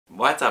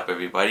What's up,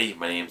 everybody?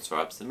 My name is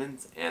Rob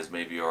Simmons, and as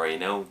maybe you already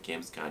know,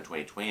 Gamescom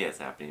 2020 is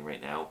happening right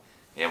now,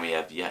 and we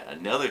have yet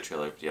another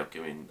trailer for the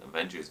upcoming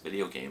Avengers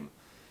video game.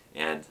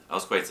 And I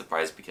was quite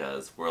surprised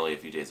because we're only a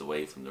few days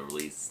away from the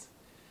release,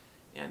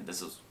 and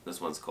this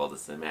one's called the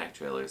cinematic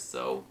trailer.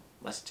 So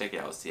let's check it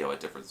out, see how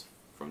it differs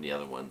from the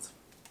other ones.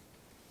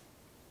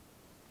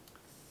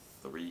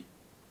 3,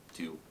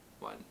 2,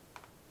 1.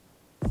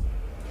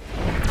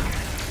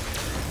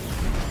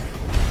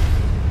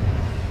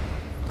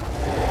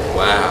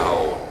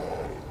 Wow.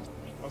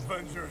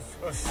 Avengers.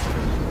 Oh,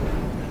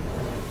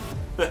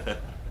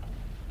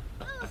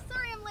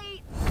 sorry I'm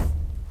late.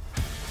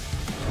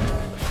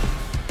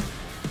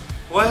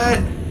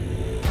 What?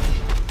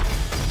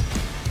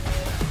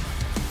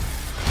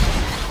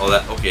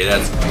 Oh, okay,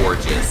 that's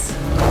gorgeous.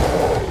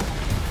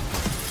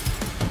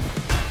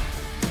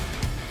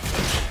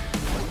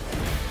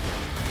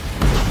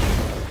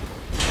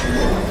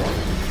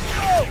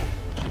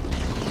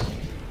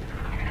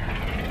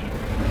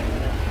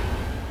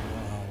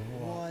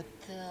 What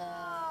the?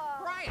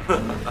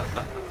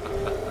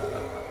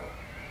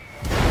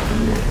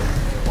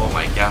 Oh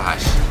my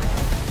gosh.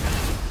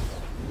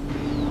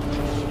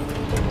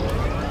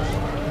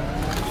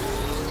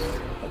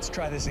 Let's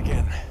try this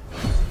again.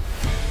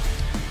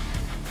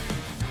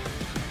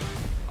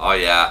 Oh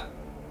yeah.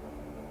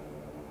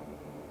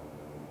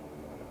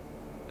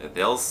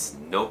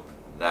 Nope,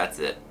 that's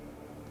it.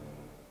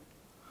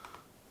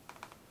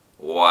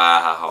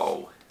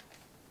 Wow.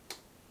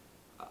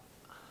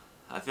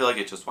 I feel like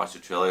I just watched a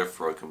trailer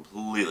for a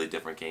completely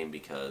different game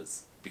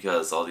because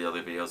all the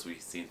other videos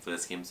we've seen for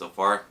this game so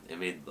far, it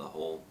made the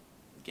whole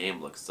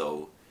game look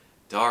so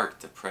dark,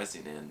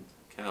 depressing, and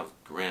kind of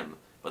grim.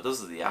 But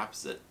this is the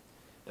opposite.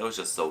 It was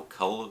just so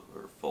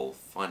colorful,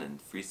 fun, and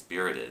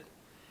free-spirited.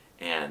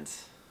 And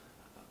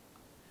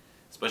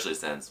especially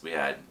since we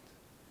had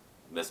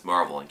Miss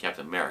Marvel and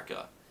Captain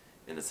America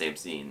in the same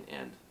scene,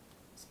 and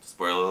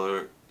spoiler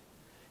alert,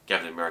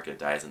 Captain America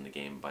dies in the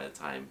game by the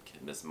time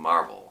Miss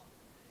Marvel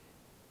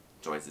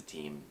joins the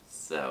team.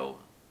 So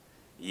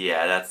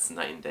yeah, that's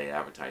night and day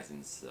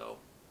advertising. So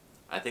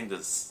I think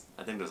there's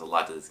a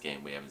lot to this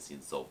game we haven't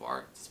seen so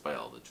far, despite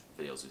all the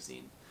videos we've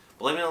seen.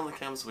 But let me know in the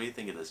comments what you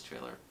think of this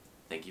trailer.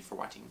 Thank you for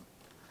watching.